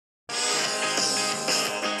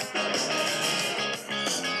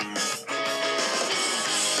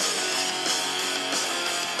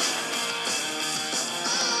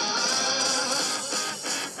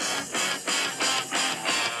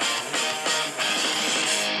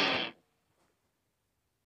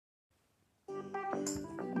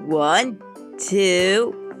1,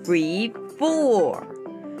 2, 3, 4.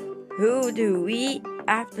 Who do we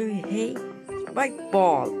after hey? Bike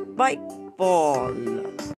ball, bike ball.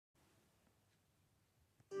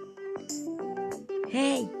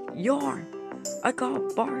 Hey, Yarn, I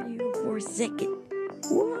gotta borrow you for a second.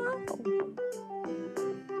 Whoa.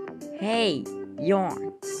 Hey,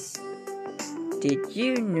 Yarn, did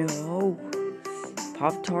you know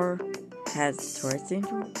Pop-Tart has Tourette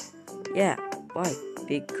syndrome? Yeah, why?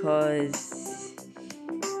 Because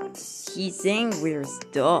he's saying weird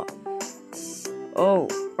stuff. Oh,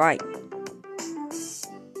 right.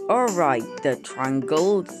 Alright, the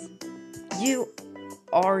triangles. You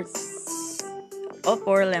are up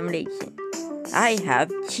for elimination. I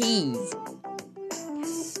have cheese.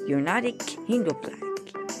 You're not a king of black.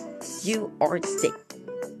 You are sick.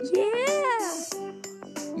 Yeah!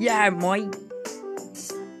 Yeah, Mike.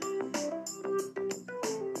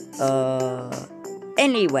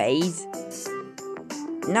 Anyways.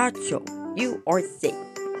 Nacho, you are sick.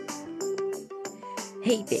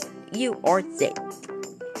 Hey, babe, you are sick.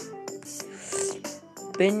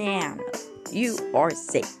 Banana, you are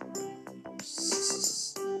sick.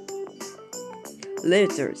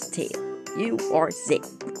 Lizard's tail, you are sick.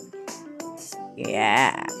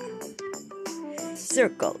 Yeah.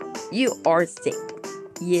 Circle, you are sick.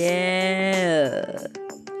 Yeah.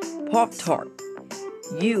 Pop-Tart,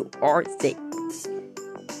 you are sick.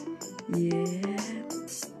 Yeah.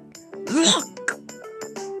 Look!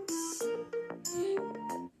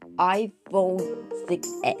 iPhone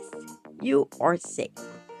 6s, you are sick.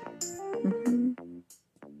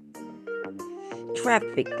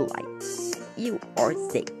 Traffic lights, you are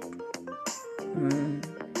sick.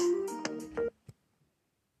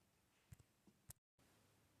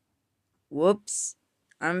 Whoops,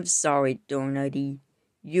 I'm sorry, Donutty.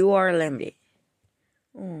 You are limited.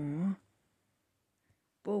 Aww.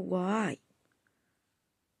 But why?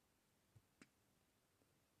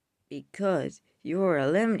 Because you are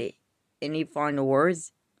limited. Any final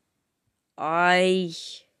words? I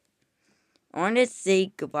want to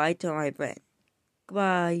say goodbye to my friend.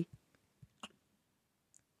 Goodbye.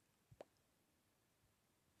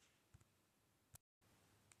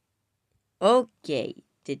 Okay,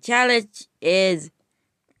 the challenge is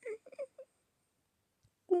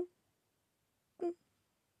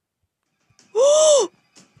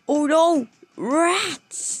oh no!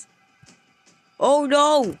 Rats! Oh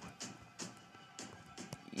no!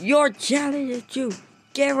 Your challenge is to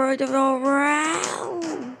get rid of the rats!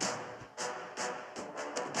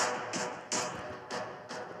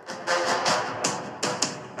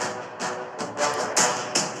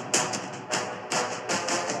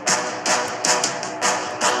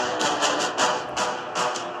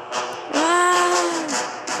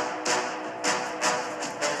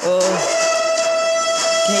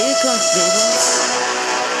 Can you come save us?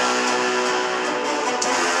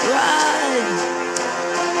 Run!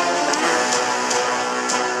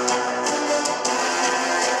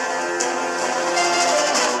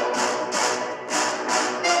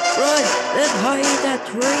 Run! Let's hide in that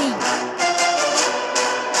tree!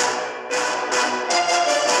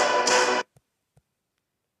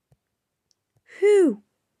 Phew!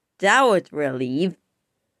 That was relief.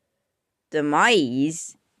 The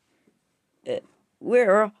mice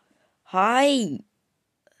were high.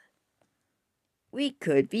 We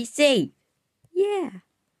could be safe. Yeah.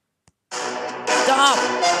 Stop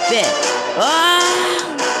it!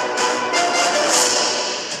 Ah!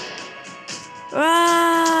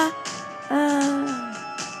 Ah! Ah!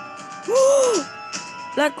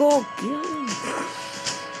 Let go! Kill him.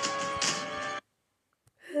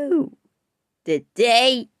 Whew. The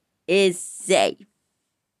day is safe.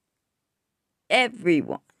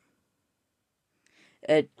 Everyone.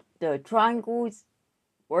 The triangles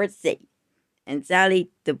were safe. And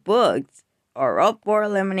sadly, the bugs are up for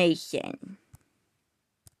elimination.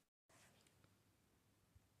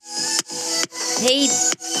 Hey,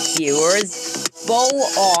 viewers, vote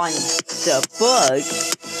on the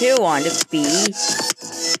bugs who want to be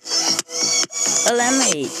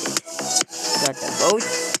eliminated. Got the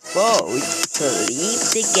vote to leave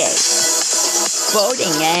the game.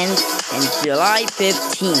 Voting ends on July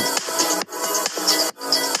 15th.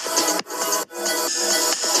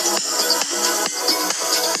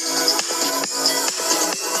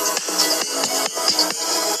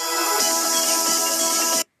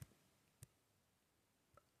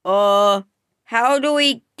 How do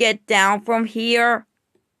we get down from here?